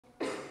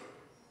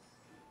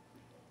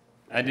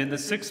And in the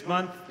 6th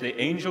month, the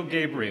angel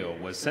Gabriel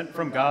was sent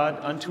from God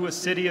unto a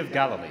city of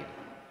Galilee,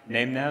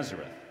 named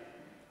Nazareth,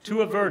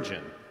 to a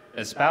virgin,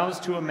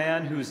 espoused to a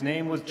man whose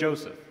name was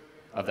Joseph,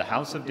 of the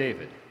house of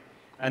David.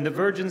 And the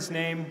virgin's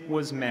name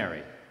was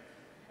Mary.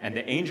 And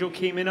the angel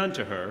came in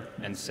unto her,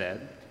 and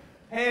said,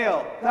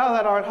 Hail, thou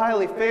that art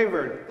highly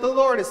favored, the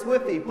Lord is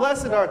with thee,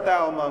 blessed art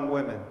thou among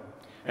women.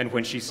 And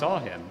when she saw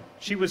him,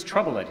 she was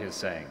troubled at his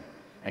saying,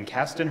 and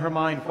cast in her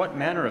mind what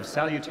manner of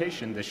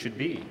salutation this should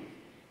be.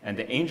 And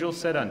the angel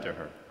said unto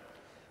her,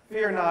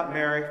 Fear not,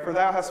 Mary, for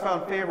thou hast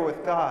found favor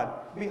with God.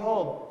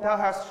 Behold, thou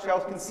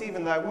shalt conceive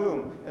in thy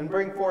womb, and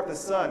bring forth a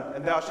son,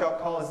 and thou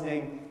shalt call his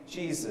name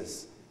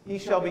Jesus. He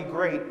shall be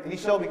great, and he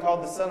shall be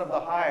called the Son of the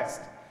Highest.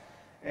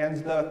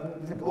 And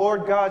the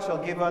Lord God shall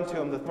give unto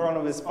him the throne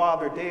of his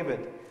father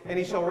David, and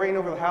he shall reign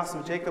over the house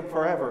of Jacob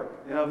forever,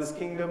 and of his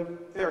kingdom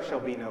there shall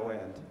be no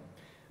end.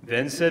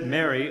 Then said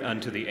Mary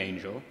unto the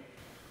angel,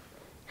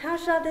 How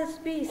shall this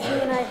be,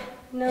 seeing I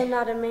know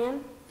not a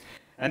man?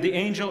 And the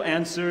angel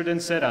answered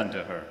and said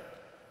unto her,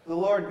 The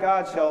Lord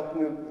God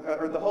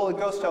the Holy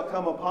Ghost shall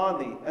come upon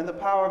thee, and the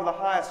power of the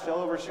highest shall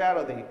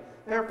overshadow thee.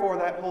 Therefore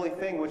that holy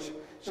thing which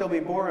shall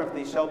be born of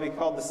thee shall be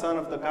called the Son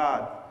of the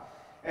God.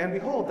 And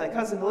behold, thy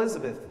cousin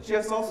Elizabeth, she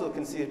has also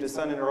conceived a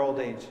son in her old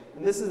age.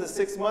 And this is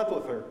the 6th month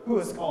with her, who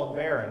is called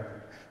barren.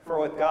 For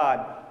with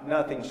God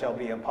nothing shall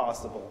be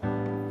impossible.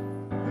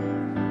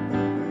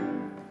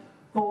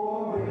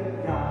 For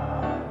with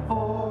God,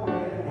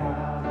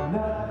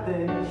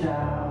 nothing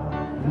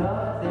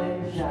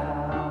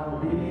shall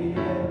be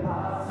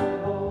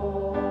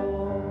impossible.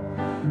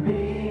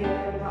 Be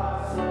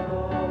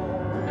impossible.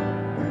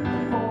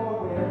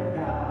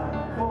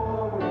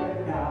 For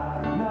with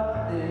God,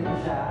 nothing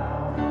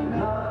shall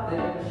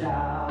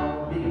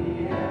be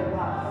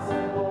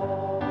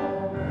impossible.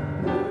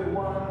 Luke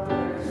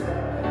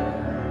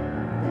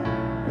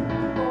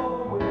 1:37.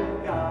 For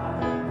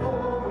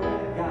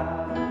with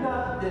God,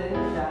 nothing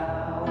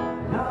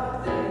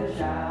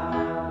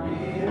shall be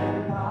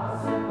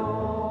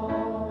impossible.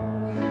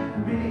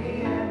 Be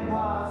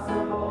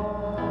impossible.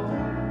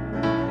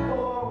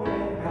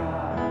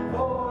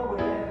 For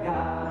with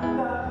God,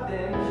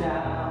 nothing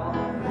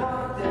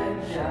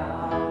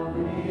shall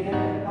be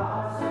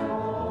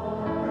impossible.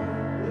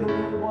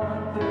 Luke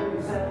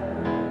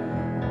 1:37.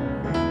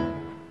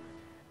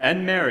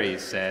 And Mary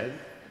said,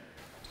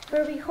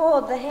 For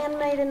behold, the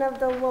handmaiden of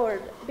the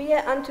Lord, be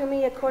it unto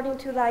me according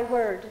to thy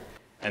word.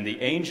 and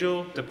the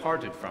angel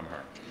departed from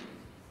her.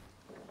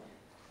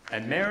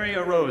 And Mary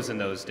arose in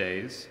those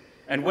days,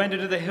 and went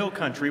into the hill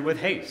country with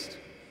haste,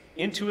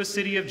 into a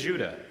city of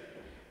Judah,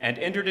 and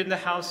entered in the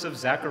house of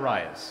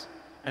Zacharias,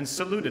 and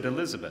saluted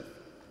Elizabeth.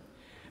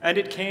 And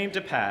it came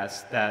to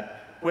pass that,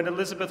 when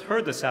Elizabeth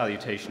heard the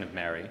salutation of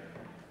Mary,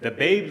 the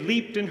babe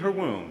leaped in her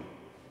womb,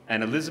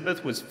 and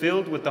Elizabeth was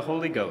filled with the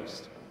Holy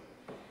Ghost.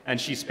 And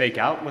she spake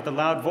out with a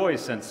loud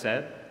voice, and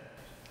said,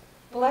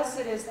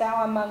 Blessed is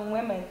thou among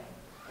women,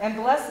 and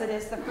blessed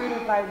is the fruit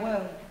of thy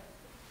womb.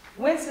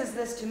 Whence is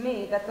this to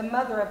me, that the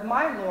mother of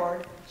my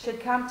Lord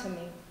should come to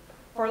me?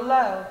 For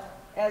lo,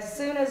 as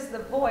soon as the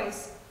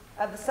voice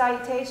of the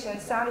salutation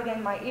sounded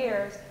in my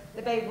ears,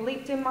 the babe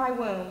leaped in my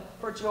womb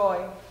for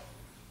joy.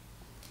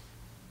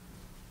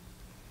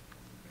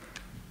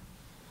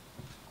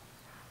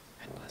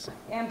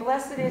 And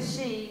blessed is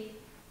she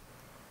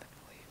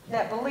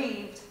that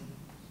believed,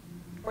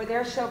 for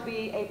there shall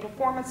be a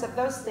performance of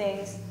those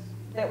things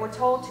that were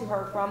told to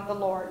her from the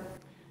Lord.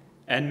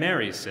 And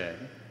Mary said,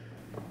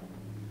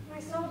 My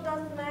soul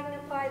doth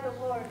magnify the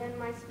Lord, and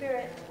my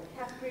spirit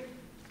hath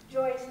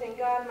rejoiced in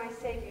God my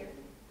Savior.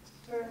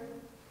 For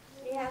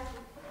he hath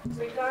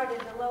regarded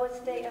the low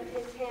estate of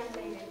his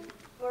handmaiden.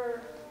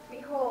 For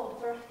behold,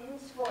 for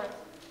henceforth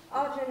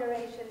all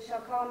generations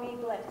shall call me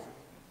blessed.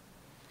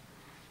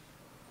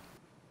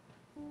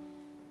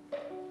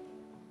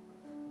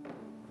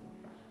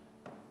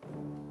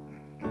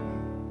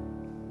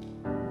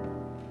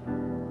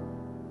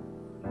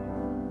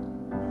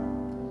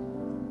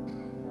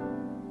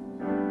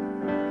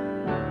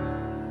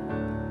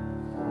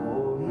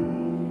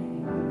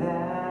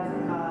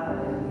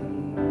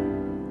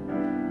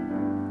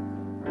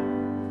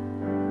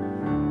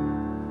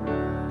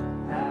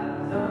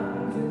 Has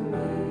unto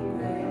me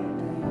great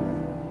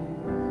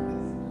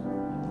things.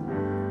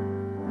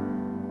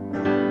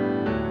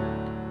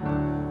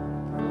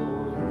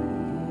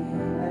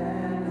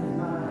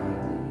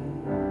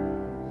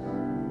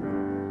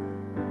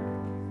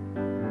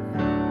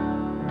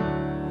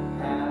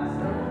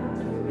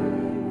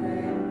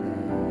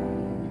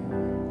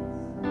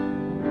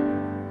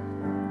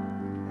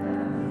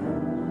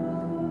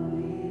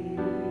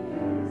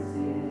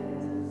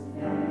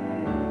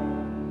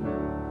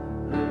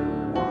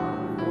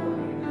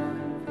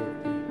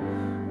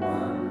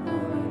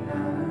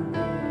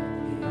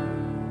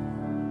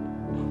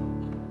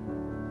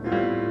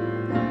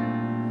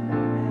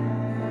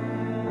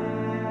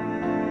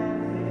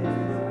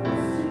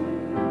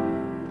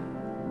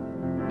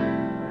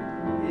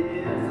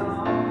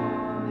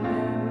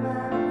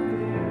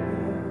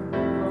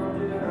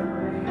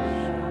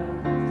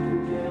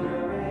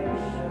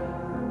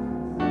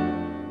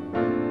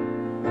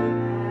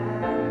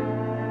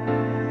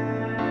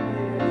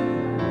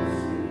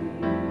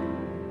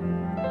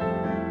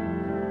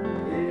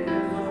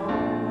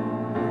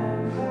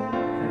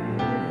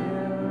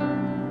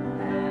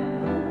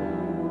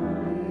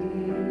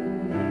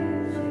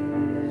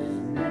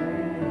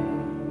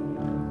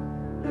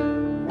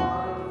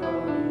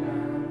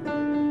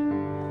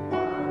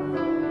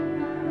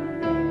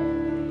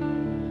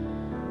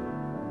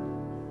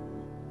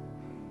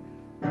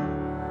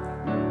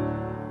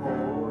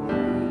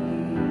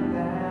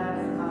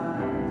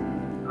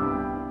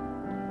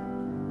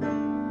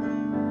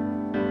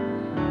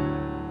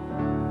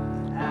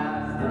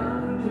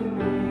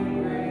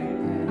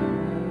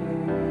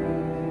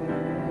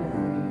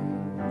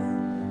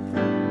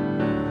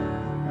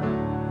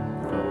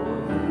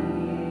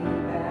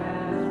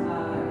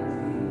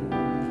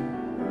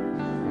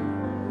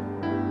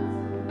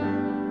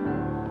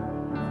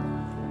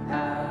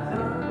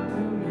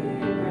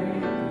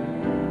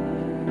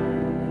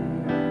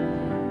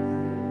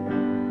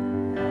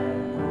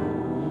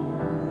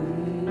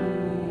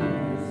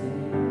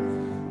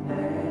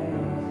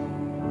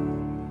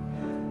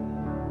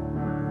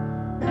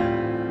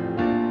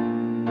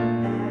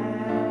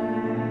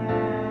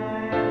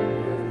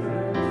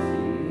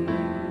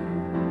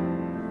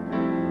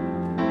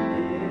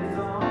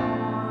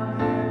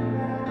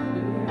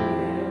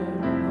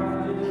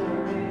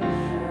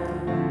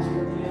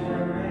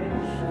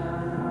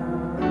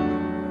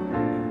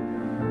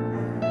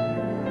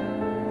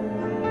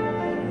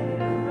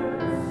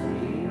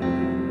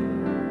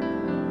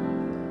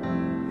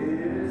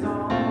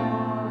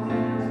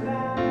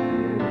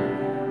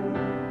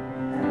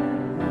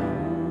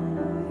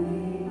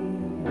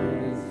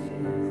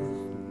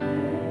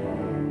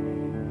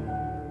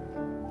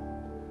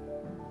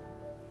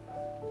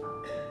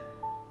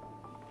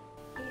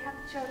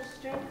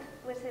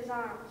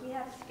 arm. He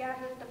hath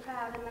scattered the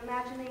proud in the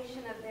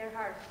imagination of their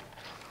heart.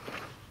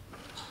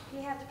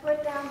 He hath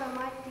put down the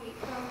mighty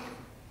from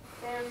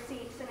their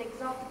seats and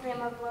exalted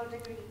them of low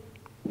degree.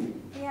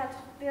 He hath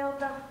filled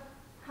the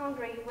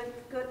hungry with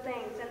good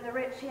things, and the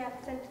rich he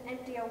hath sent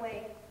empty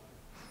away.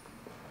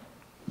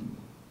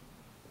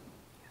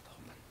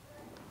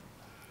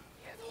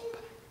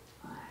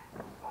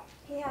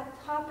 He hath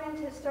opened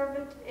his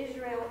servant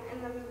Israel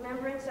in the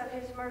remembrance of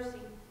his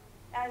mercy,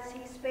 as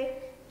he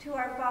spake to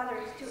our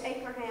fathers, to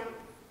Abraham,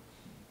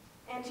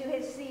 and to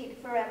his seed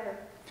forever.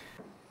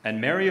 And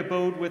Mary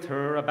abode with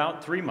her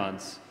about 3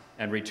 months,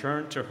 and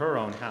returned to her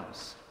own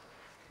house.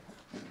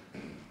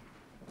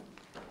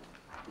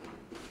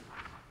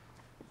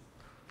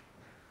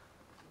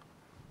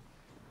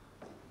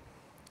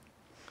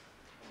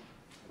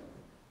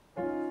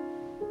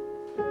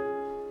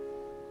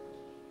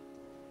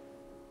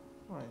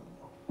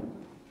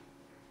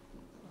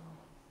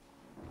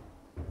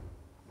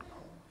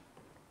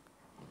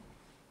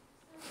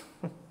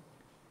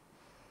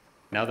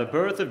 Now the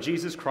birth of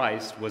Jesus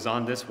Christ was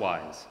on this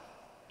wise.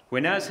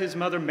 When as his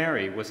mother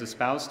Mary was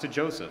espoused to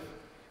Joseph,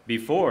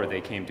 before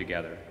they came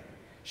together,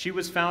 she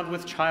was found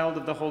with child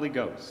of the Holy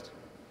Ghost.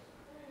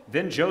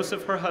 Then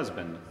Joseph, her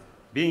husband,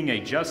 being a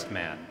just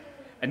man,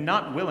 and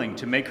not willing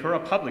to make her a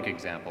public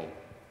example,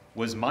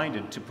 was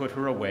minded to put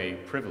her away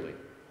privily.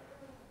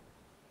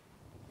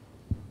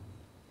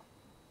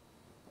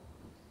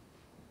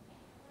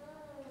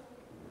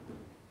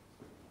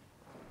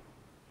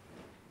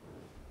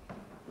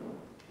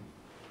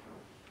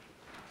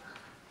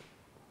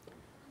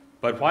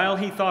 But while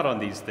he thought on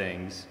these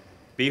things,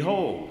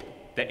 behold,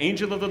 the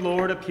angel of the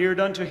Lord appeared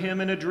unto him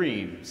in a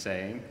dream,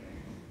 saying,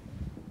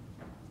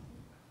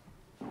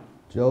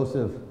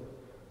 Joseph,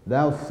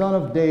 thou son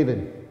of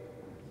David,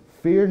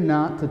 fear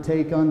not to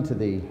take unto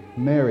thee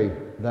Mary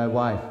thy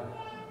wife,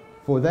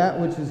 for that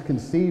which is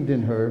conceived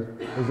in her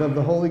is of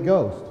the Holy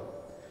Ghost.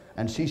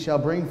 And she shall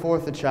bring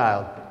forth a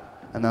child,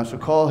 and thou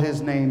shalt call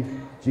his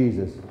name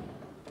Jesus,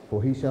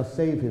 for he shall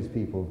save his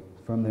people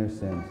from their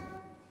sins.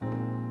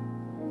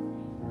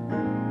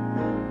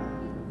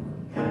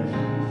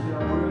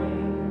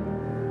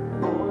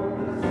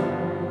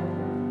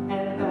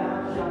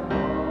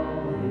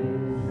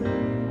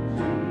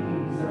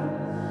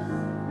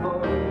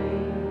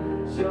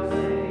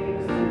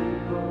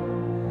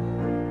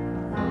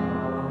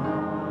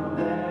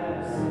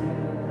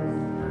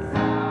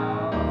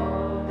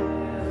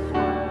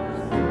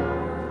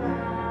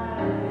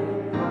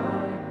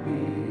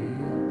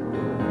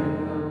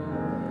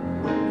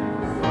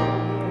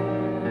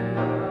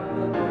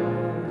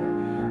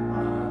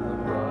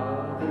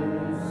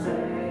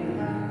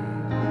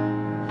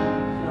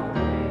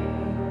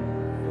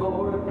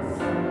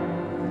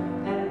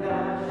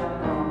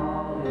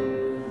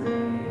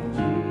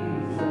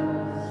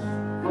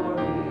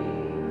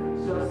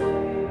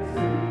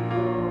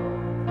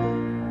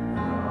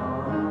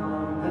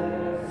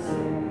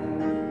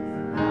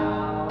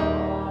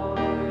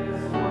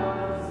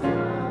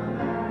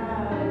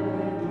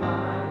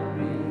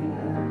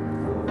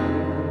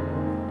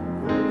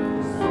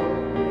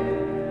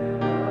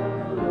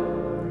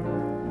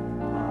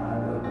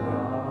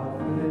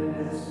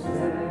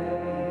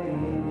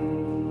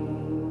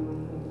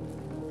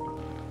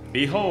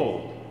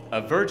 Behold,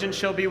 a virgin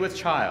shall be with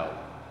child,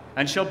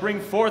 and shall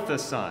bring forth a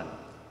son,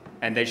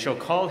 and they shall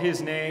call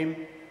his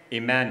name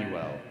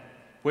Emmanuel,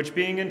 which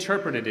being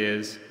interpreted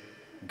is,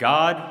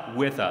 God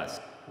with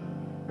us.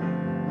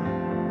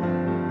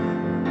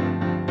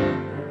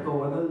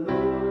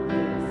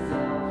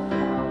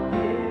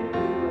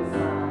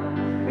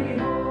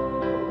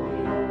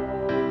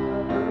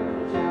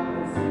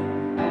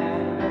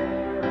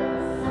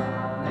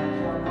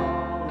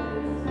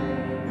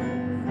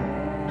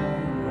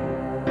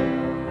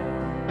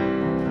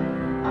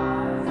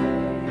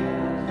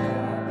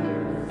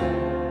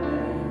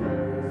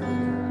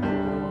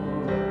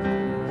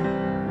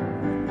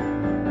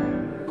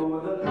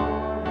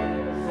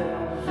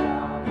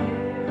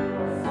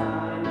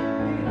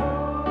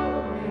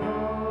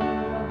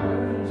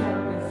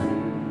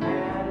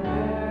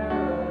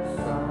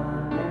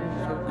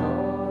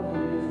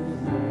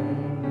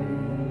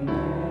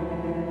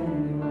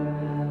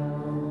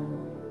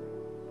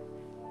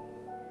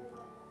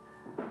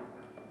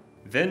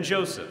 Then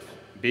Joseph,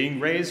 being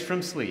raised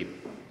from sleep,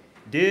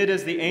 did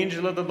as the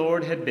angel of the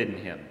Lord had bidden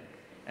him,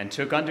 and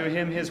took unto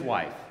him his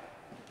wife.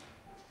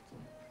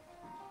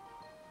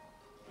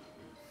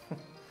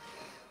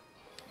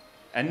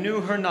 And knew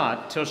her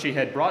not till she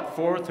had brought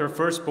forth her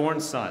firstborn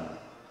son.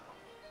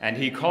 And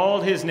he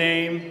called his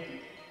name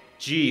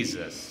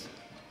Jesus.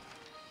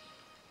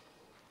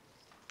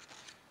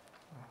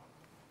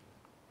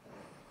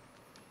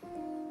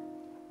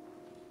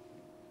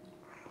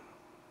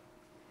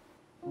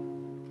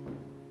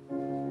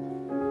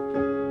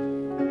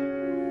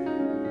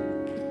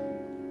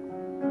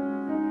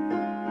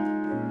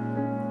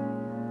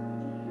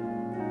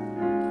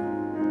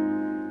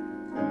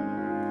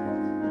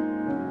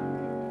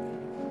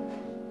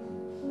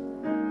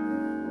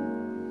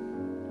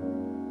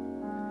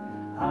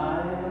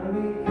 I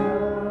am become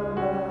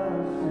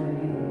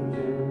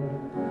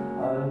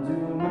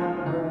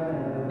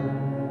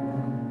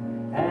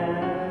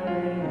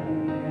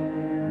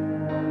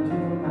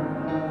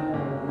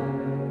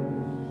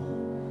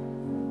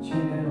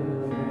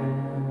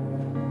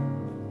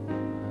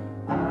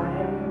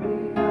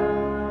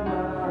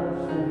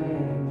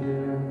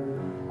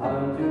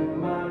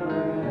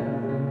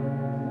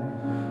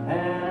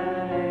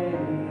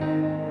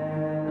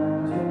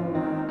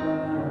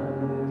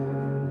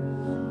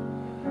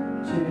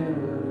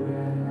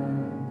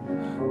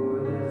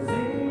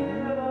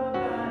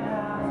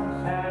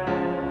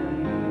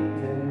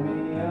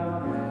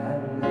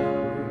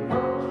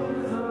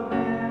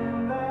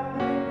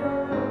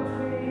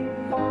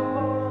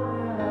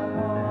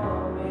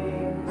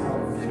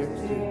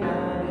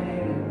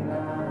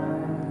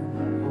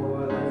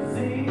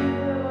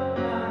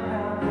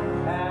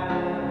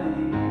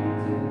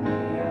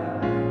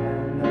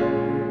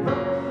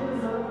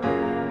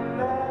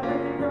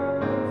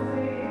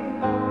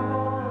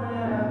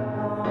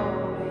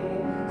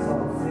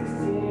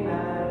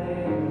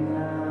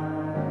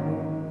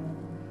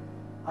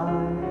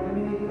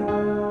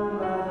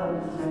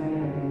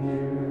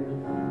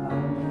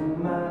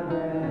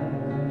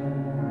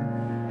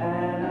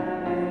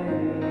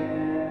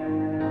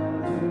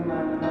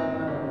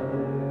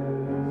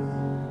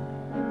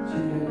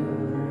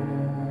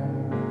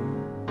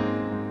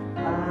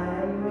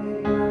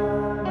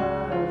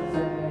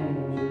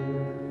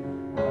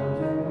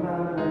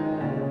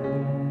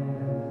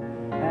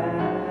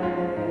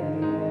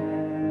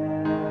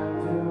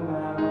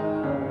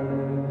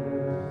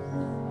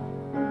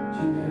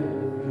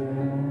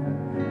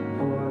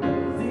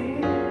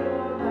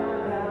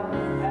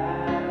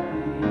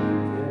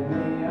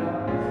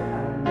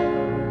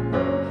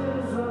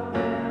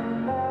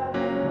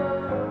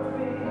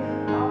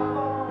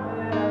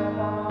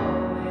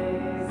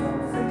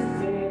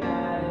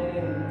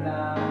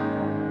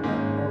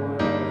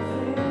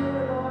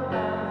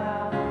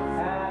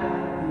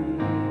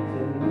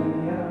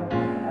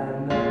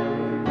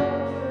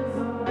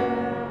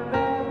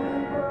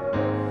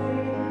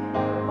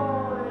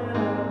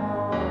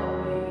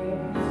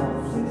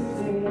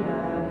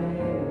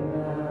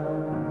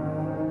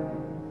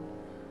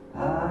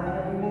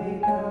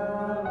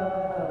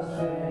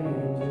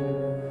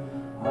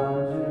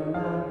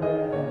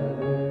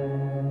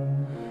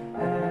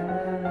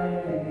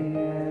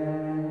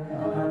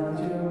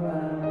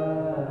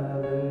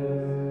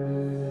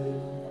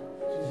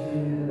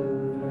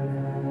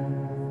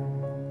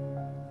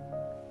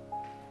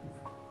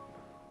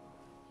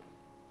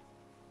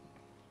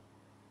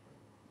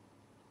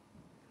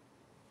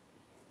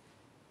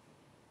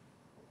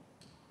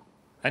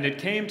And it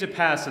came to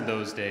pass in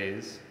those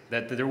days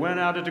that there went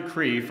out a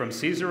decree from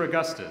Caesar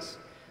Augustus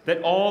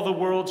that all the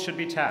world should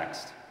be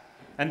taxed.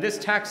 And this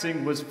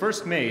taxing was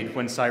first made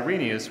when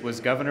Cyrenius was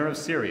governor of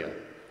Syria,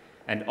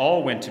 and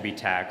all went to be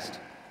taxed,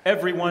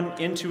 everyone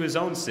into his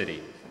own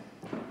city.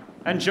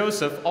 And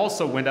Joseph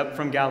also went up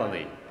from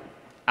Galilee,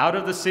 out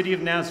of the city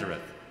of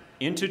Nazareth,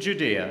 into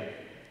Judea,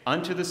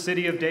 unto the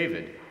city of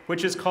David,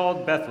 which is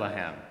called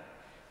Bethlehem,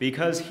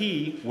 because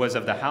he was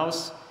of the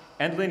house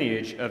and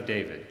lineage of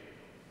David,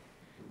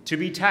 to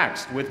be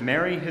taxed with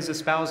Mary his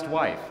espoused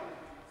wife,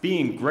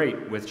 being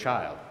great with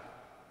child.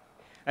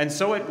 And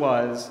so it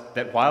was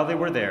that while they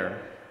were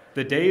there,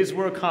 the days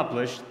were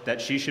accomplished that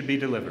she should be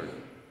delivered.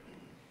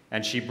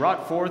 And she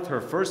brought forth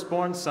her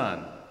firstborn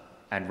son,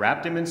 and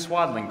wrapped him in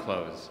swaddling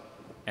clothes,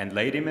 and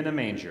laid him in a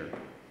manger,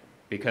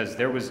 because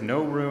there was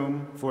no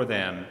room for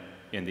them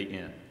in the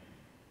inn.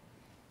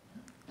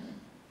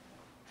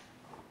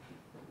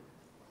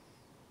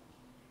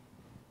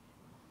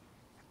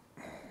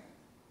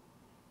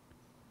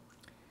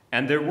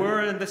 And there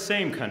were in the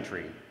same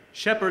country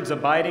shepherds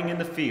abiding in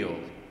the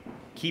field,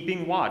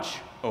 keeping watch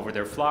over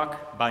their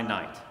flock by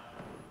night.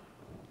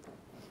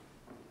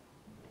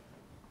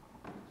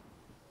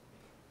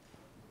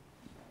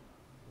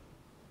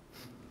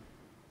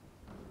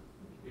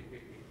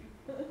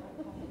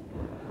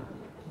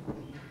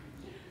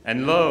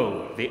 And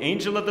lo, the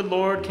angel of the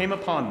Lord came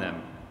upon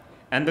them,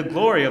 and the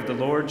glory of the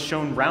Lord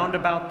shone round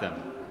about them,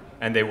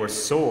 and they were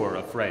sore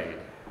afraid.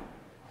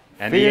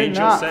 And the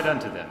angel said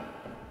unto them,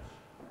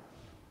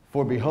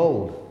 For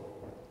behold,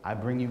 I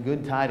bring you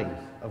good tidings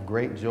of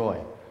great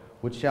joy,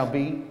 which shall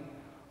be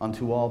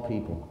unto all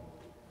people.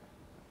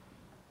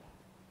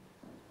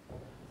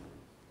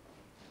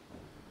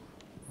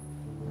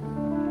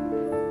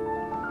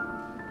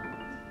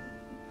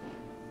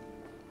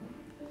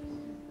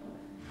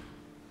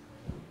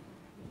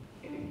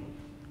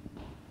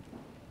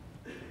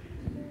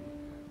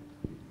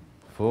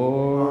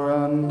 For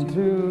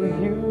unto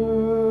you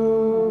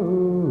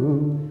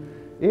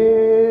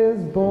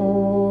is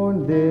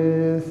born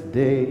this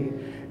day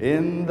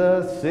in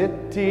the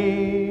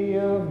city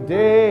of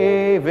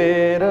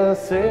David a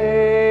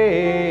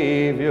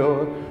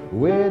Savior,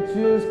 which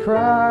is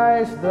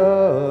Christ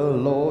the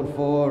Lord.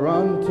 For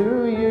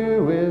unto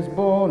you is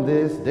born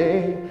this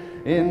day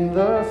in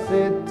the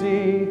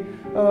city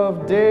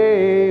of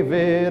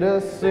David a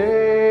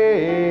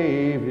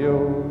Savior,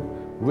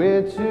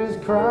 which is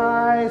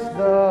Christ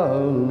the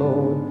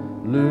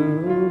Lord.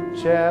 Luke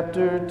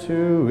chapter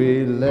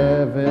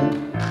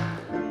 2:11.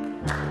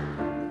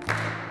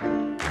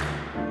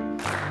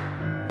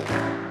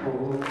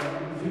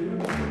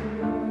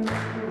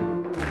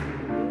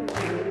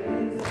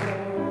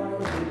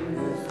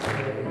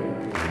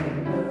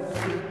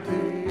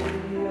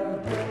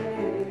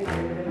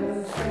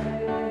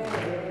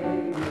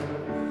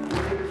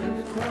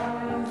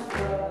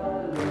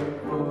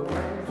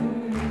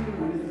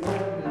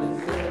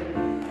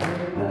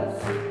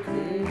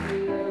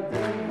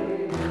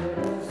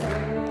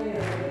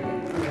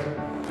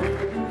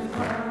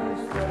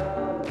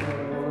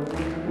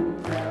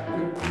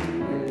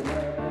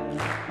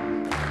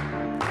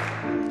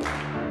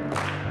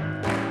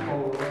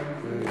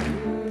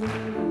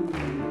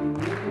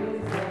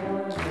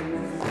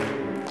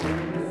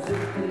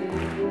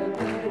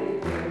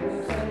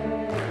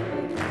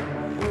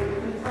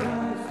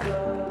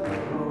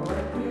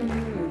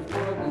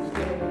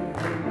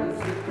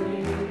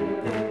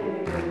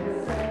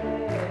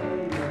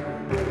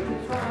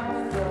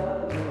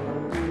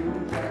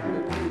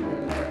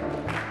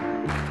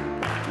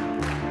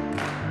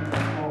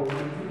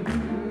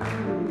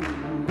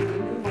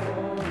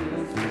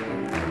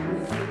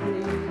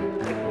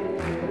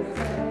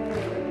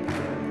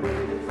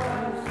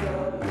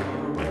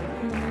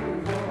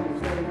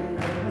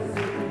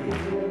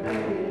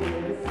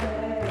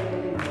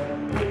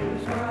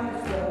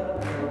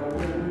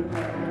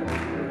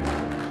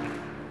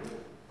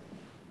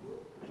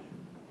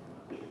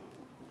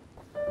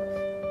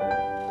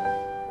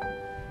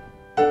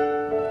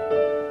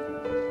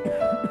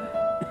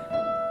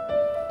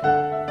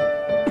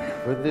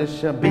 For this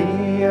shall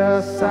be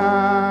a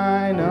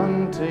sign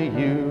unto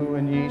you,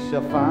 and ye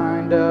shall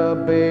find a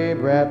babe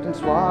wrapped in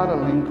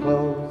swaddling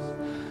clothes,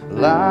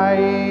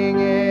 lying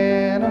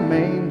in a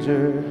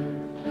manger.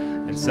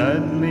 And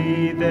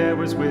suddenly there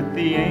was with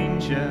the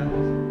angel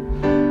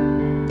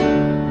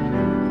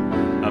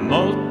a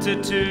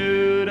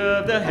multitude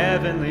of the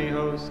heavenly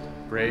host,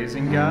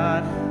 praising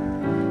God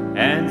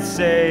and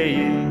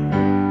saying,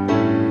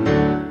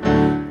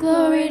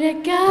 Glory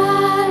to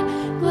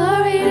God,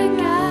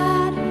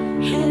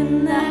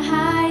 in the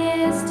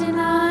highest, and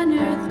on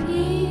earth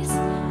peace,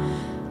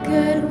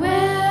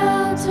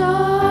 goodwill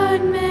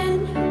toward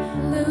men.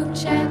 Luke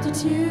chapter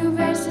 2,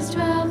 verses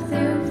 12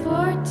 through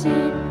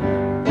 14.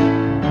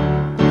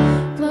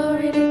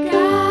 Glory to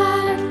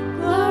God,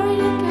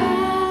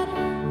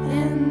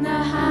 in the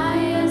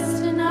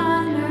highest, and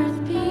on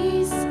earth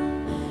peace,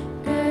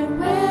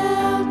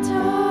 goodwill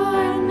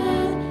toward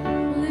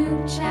men.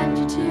 Luke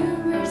chapter 2,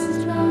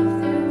 verses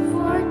 12 through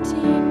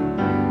 14.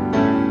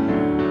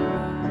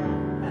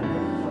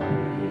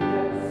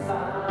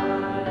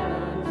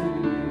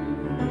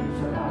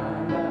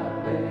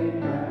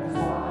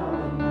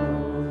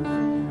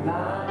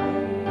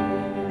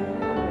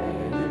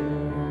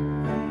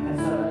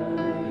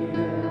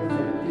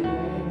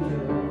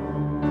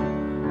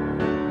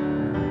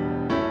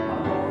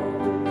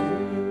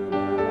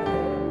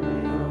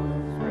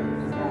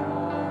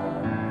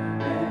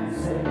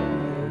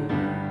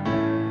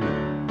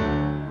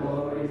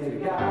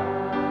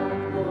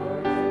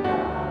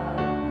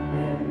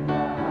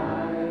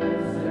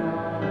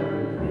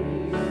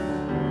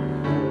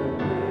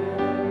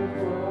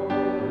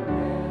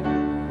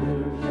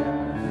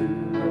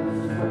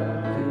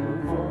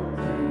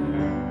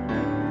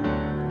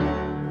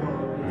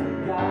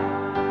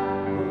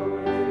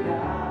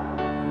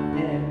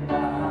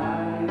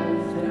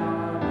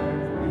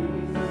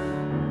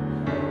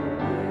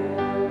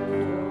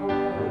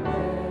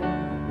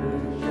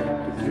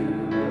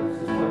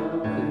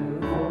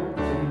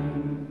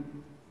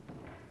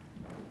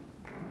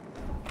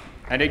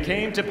 And it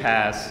came to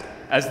pass,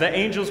 as the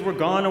angels were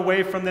gone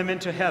away from them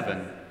into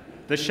heaven,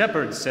 the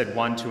shepherds said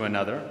one to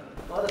another,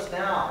 Let us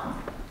now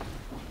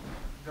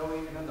go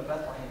even unto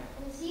Bethlehem,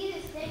 And see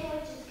this thing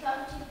which is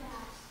come to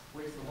pass,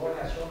 which the Lord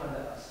hath shown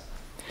unto us.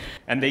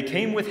 And they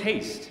came with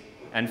haste,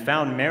 and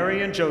found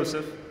Mary and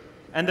Joseph,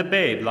 and the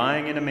babe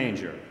lying in a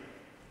manger.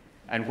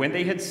 And when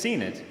they had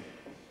seen it,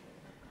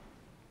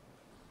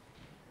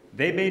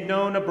 they made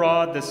known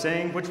abroad the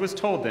saying which was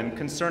told them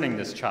concerning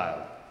this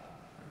child.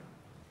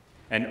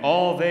 And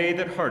all they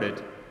that heard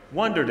it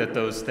wondered at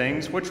those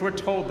things which were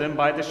told them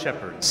by the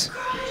shepherds.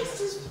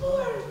 Christ is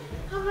born,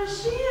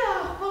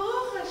 HaMashiach,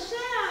 Baruch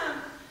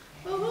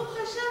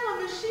Hashem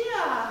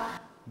HaMashiach.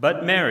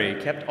 But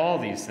Mary kept all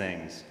these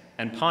things,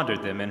 and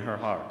pondered them in her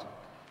heart.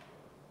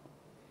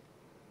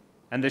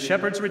 And the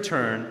shepherds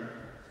returned,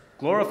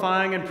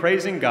 glorifying and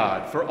praising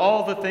God for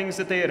all the things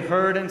that they had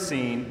heard and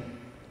seen,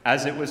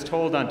 as it was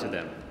told unto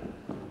them.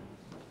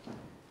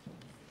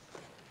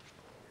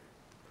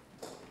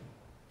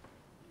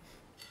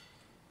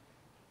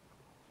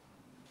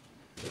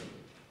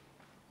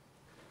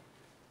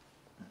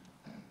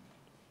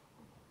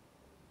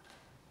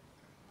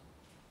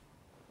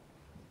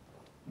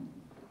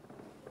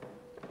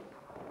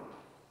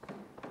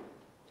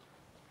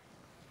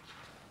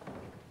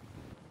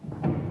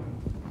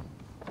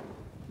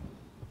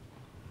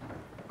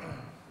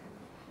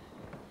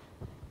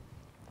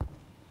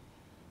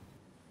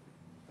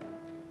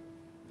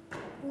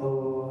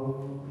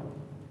 Oh,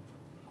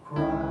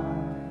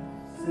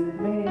 Christ, send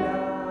me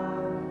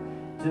now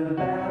to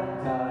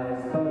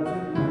baptize, but to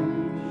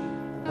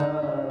preach the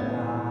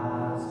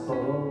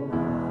gospel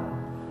now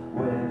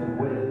with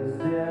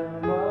wisdom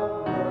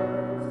of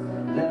words,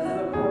 lest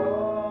the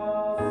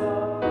cross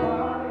of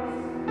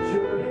Christ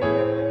should be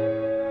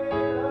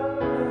undone,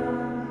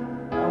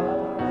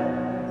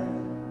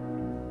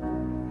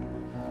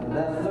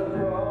 lest the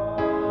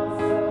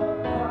cross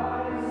of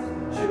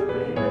Christ should be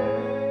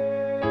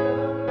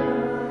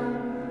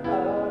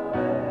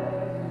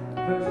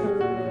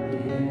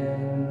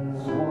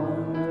Corinthians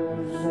 1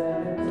 verse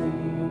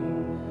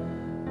 17.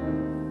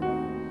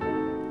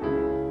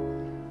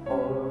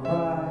 Oh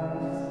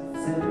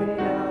Christ, send me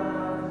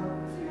now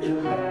to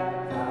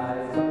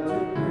baptize, but to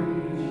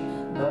preach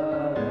the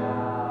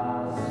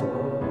gospel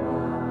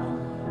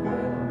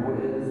now with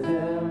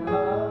wisdom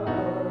of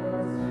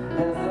words,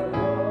 as the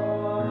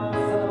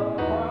cross of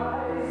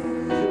Christ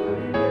should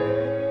be none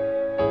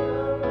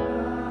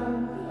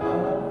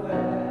of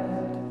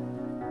that.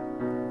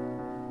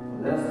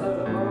 Lest the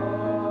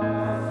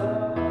cross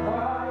of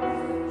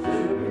Christ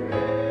should be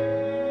none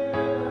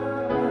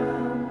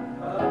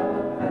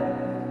of that.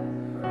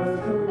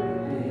 1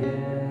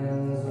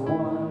 Corinthians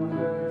 1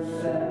 verse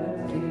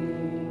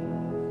 17.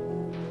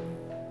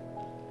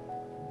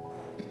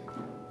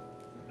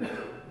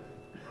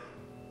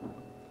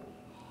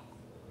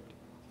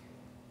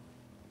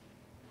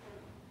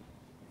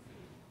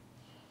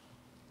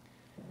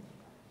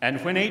 And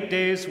when 8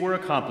 days were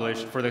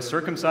accomplished for the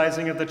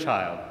circumcising of the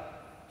child,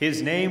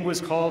 his name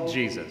was called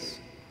Jesus,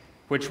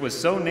 which was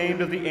so named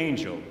of the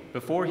angel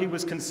before he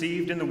was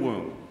conceived in the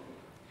womb.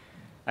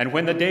 And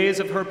when the days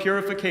of her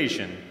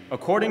purification,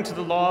 according to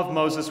the law of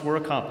Moses, were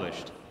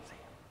accomplished,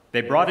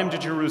 they brought him to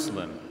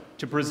Jerusalem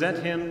to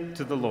present him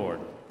to the Lord.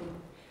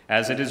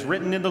 As it is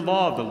written in the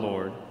law of the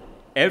Lord,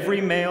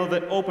 every male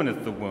that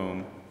openeth the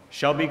womb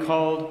shall be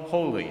called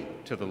holy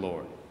to the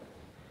Lord.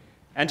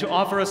 And to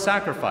offer a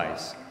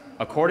sacrifice,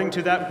 according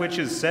to that which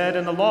is said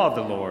in the law of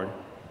the Lord,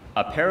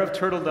 a pair of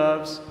turtle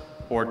doves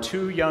or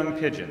 2 young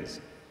pigeons.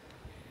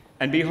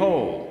 And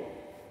behold,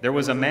 there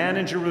was a man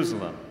in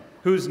Jerusalem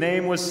whose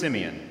name was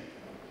Simeon,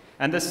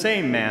 and the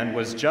same man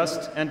was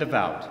just and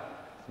devout,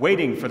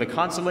 waiting for the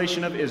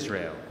consolation of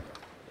Israel,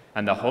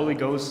 and the Holy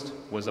Ghost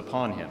was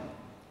upon him.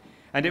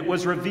 And it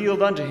was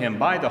revealed unto him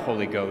by the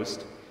Holy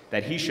Ghost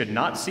that he should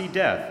not see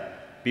death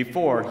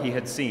before he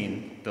had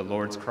seen the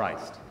Lord's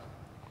Christ.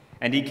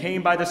 And he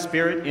came by the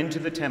Spirit into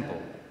the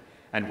temple,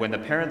 and when the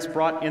parents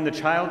brought in the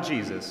child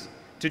Jesus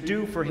to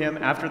do for him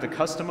after the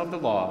custom of the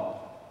law,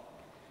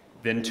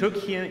 then took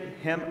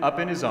him up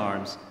in his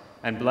arms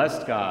and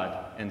blessed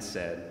God and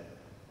said,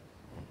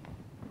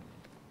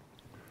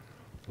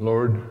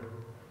 Lord,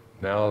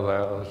 now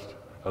thou hast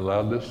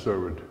allowed this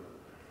servant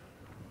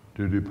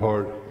to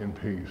depart in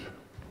peace,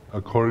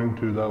 according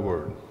to thy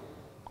word.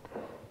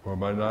 For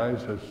mine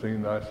eyes have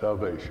seen thy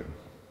salvation,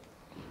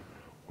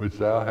 which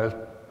thou hast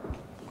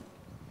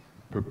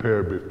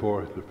prepared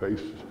before the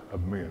face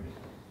of men,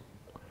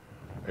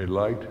 a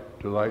light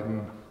to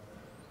lighten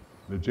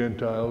the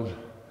Gentiles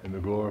and to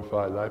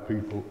glorify thy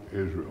people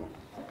Israel.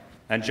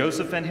 And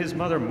Joseph and his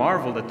mother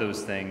marveled at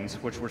those things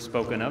which were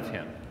spoken of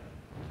him.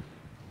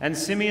 And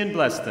Simeon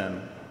blessed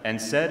them,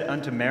 and said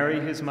unto Mary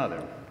his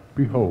mother,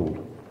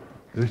 Behold,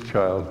 this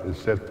child is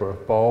set for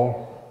a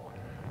fall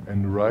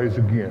and the rise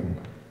again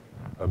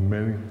of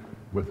many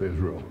with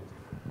Israel,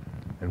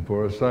 and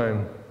for a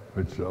sign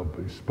which shall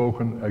be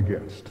spoken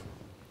against.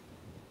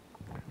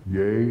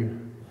 Yea,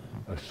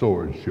 a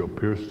sword shall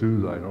pierce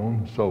through thine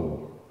own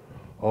soul,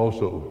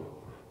 also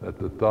that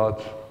the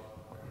thoughts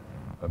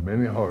of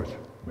many hearts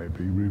may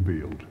be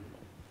revealed.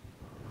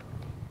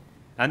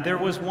 And there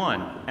was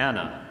one,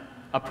 Anna,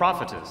 a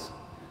prophetess,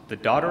 the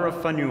daughter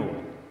of Phanuel,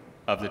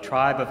 of the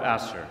tribe of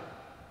Asher.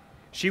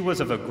 She was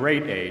of a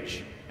great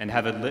age, and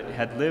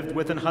had lived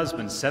with an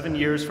husband 7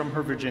 years from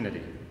her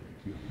virginity.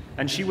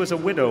 And she was a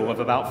widow of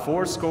about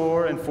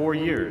 84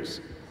 years,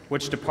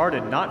 which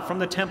departed not from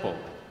the temple,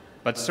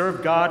 but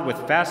served God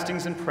with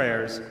fastings and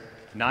prayers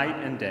night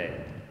and day.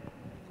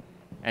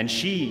 And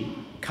she,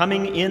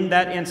 coming in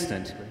that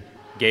instant,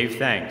 gave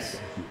thanks.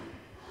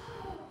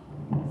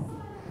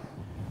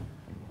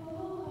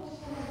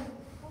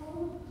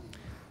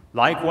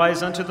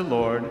 Likewise unto the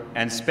Lord,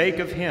 and spake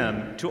of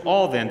him to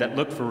all them that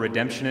looked for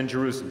redemption in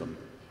Jerusalem.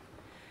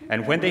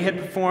 And when they had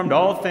performed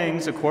all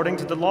things according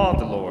to the law of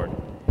the Lord,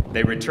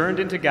 they returned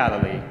into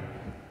Galilee,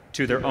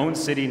 to their own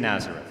city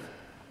Nazareth.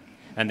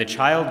 And the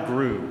child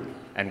grew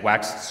and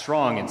waxed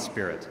strong in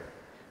spirit,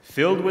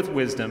 filled with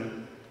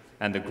wisdom,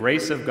 and the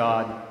grace of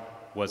God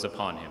was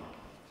upon him.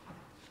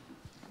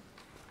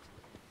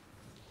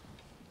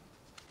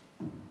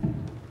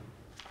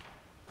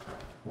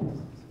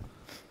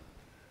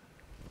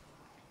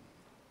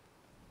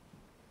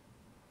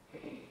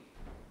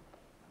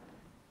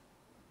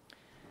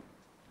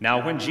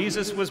 Now when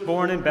Jesus was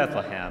born in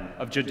Bethlehem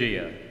of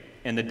Judea,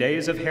 in the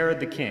days of Herod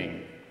the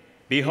king,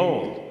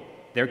 behold,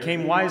 there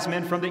came wise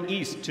men from the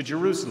east to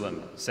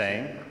Jerusalem,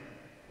 saying,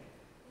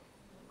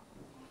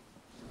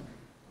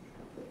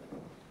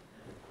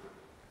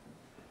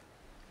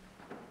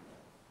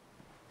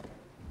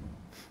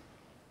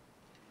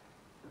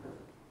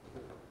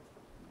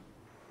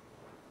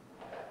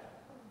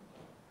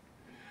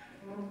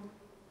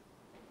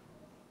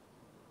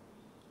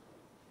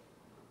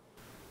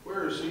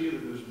 Where is he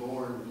that is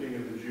born King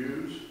of the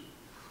Jews?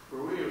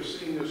 For we have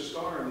seen his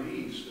star in the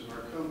east and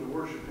are come to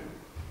worship him.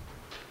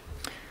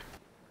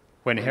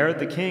 When Herod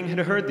the king had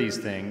heard these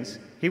things,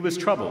 he was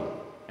troubled,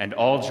 and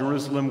all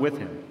Jerusalem with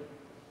him.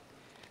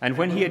 And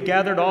when he had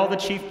gathered all the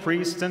chief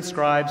priests and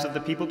scribes of the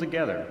people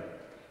together,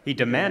 he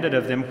demanded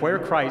of them where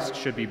Christ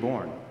should be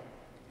born.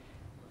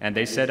 And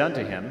they said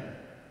unto him,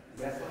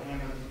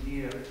 Bethlehem of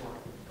Judea, for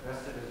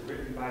thus it is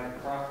written by the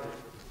prophet,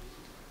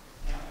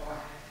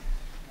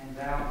 And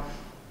thou,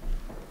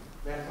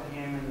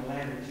 Bethlehem in the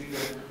land of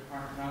Judah,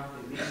 art not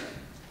the least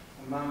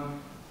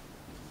among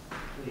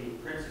the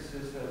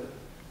princesses of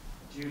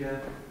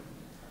Judah.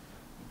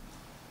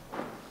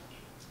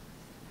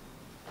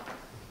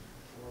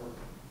 For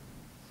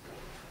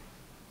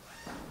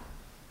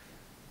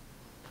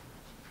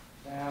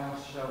thou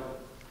shalt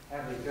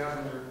have a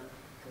governor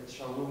that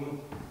shall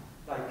rule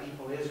thy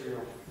people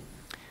Israel.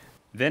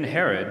 Then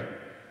Herod,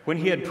 when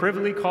he had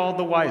privily called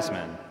the wise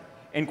men,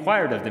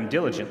 inquired of them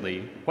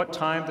diligently what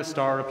time the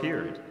star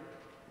appeared.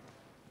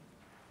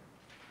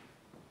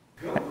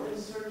 Go and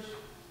search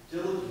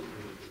diligently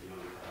for the young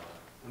child,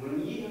 and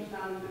when ye have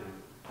found him,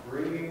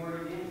 bring me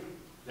word again,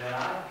 that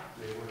I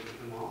may worship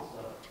him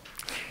also.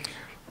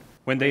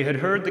 When they had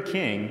heard the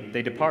king,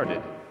 they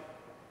departed.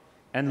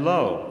 And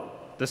lo,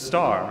 the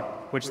star,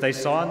 which they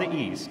saw in the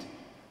east,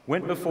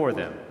 went before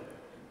them,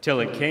 till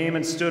it came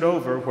and stood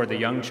over where the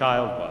young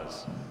child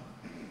was.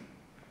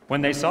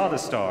 When they saw the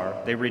star,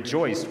 they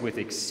rejoiced with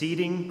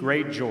exceeding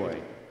great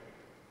joy.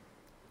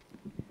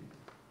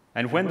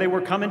 And when they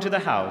were come into the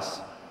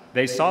house,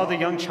 they saw the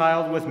young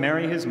child with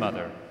Mary his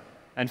mother,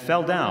 and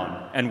fell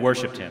down and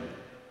worshipped him.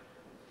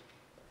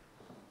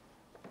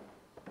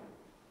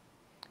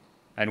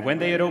 And when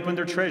they had opened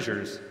their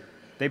treasures,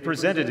 they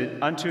presented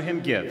it unto him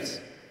gifts,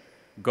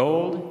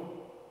 gold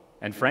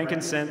and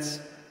frankincense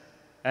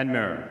and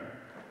myrrh.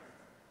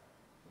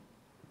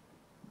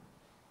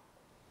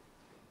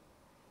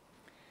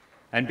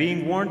 And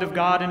being warned of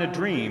God in a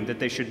dream that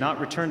they should not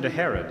return to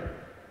Herod,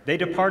 they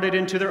departed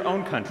into their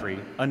own country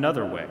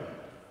another way.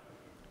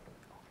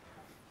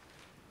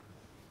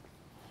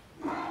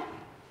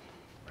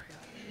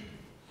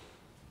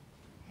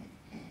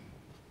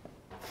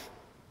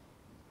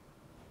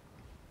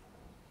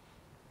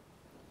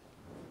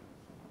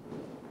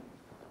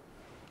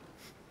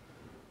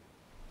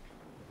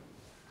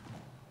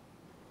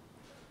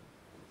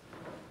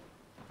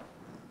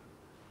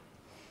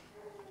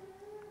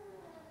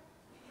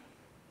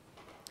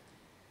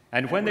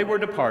 And when they were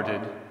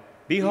departed,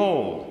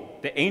 behold,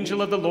 the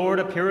angel of the Lord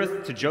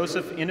appeareth to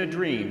Joseph in a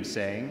dream,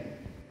 saying,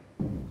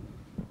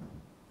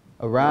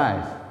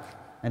 Arise,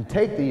 and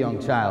take the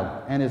young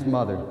child and his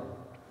mother,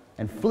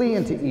 and flee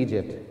into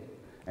Egypt,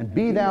 and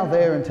be thou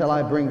there until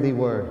I bring thee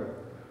word,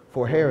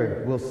 for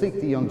Herod will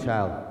seek the young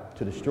child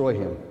to destroy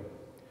him.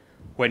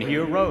 When he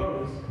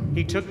arose,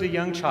 he took the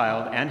young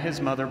child and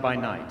his mother by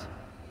night,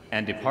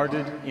 and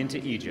departed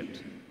into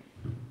Egypt.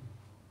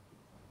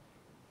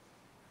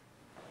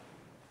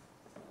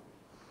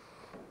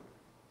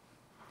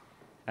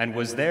 And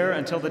was there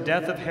until the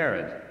death of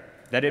Herod,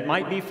 that it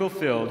might be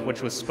fulfilled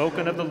which was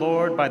spoken of the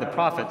Lord by the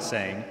prophet,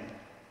 saying,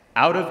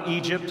 Out of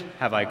Egypt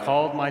have I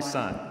called my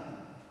son.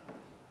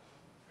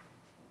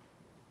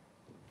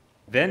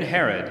 Then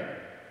Herod,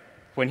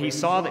 when he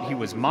saw that he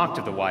was mocked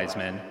of the wise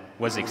men,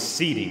 was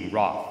exceeding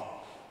wroth.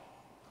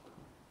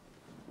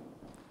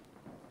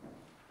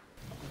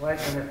 The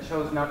wise men have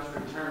chose not to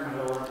return,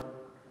 my Lord.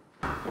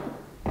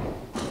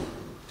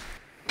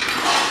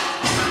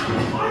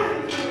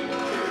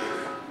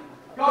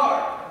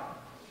 Guard!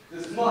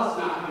 This must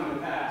not come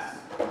to pass.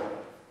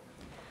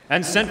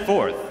 And sent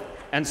forth,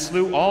 and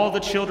slew all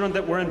the children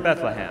that were in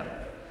Bethlehem,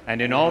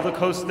 and in all the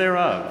coasts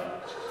thereof,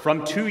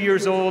 from 2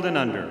 years old and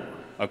under,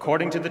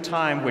 according to the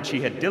time which he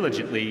had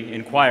diligently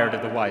inquired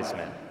of the wise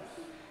men.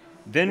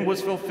 Then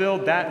was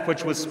fulfilled that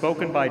which was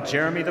spoken by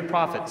Jeremy the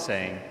prophet,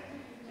 saying,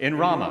 In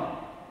Ramah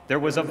there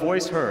was a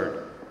voice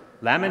heard,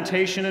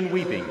 lamentation and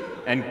weeping,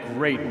 and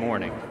great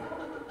mourning.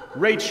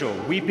 Rachel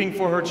weeping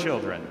for her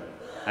children,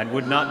 and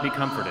would not be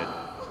comforted,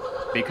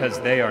 because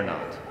they are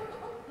not.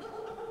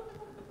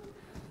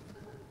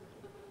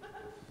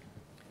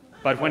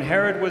 But when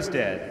Herod was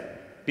dead,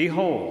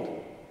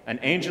 behold, an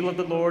angel of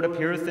the Lord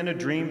appeareth in a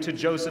dream to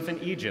Joseph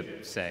in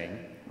Egypt, saying,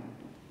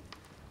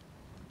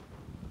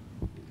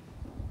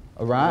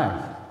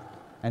 Arise,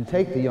 and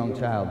take the young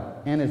child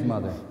and his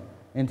mother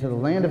into the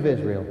land of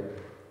Israel,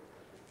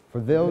 for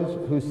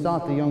those who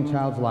sought the young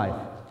child's life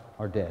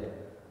are dead.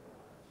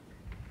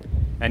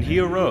 And he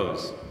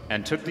arose,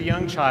 and took the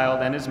young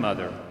child and his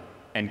mother,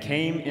 and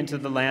came into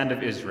the land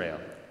of Israel.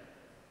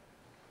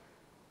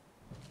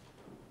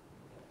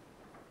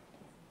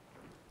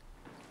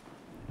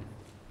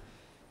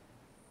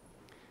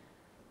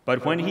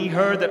 But when he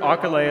heard that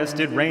Archelaus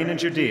did reign in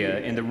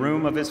Judea in the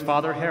room of his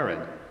father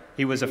Herod,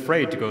 he was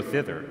afraid to go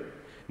thither.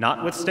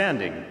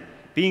 Notwithstanding,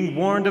 being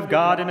warned of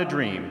God in a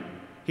dream,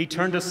 he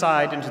turned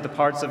aside into the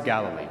parts of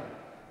Galilee.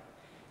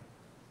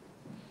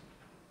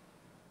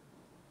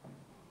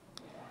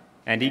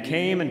 And he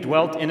came and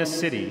dwelt in a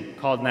city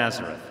called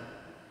Nazareth,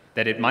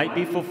 that it might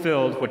be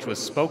fulfilled which was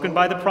spoken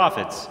by the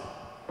prophets,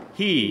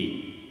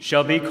 He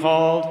shall be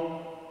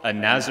called a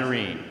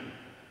Nazarene.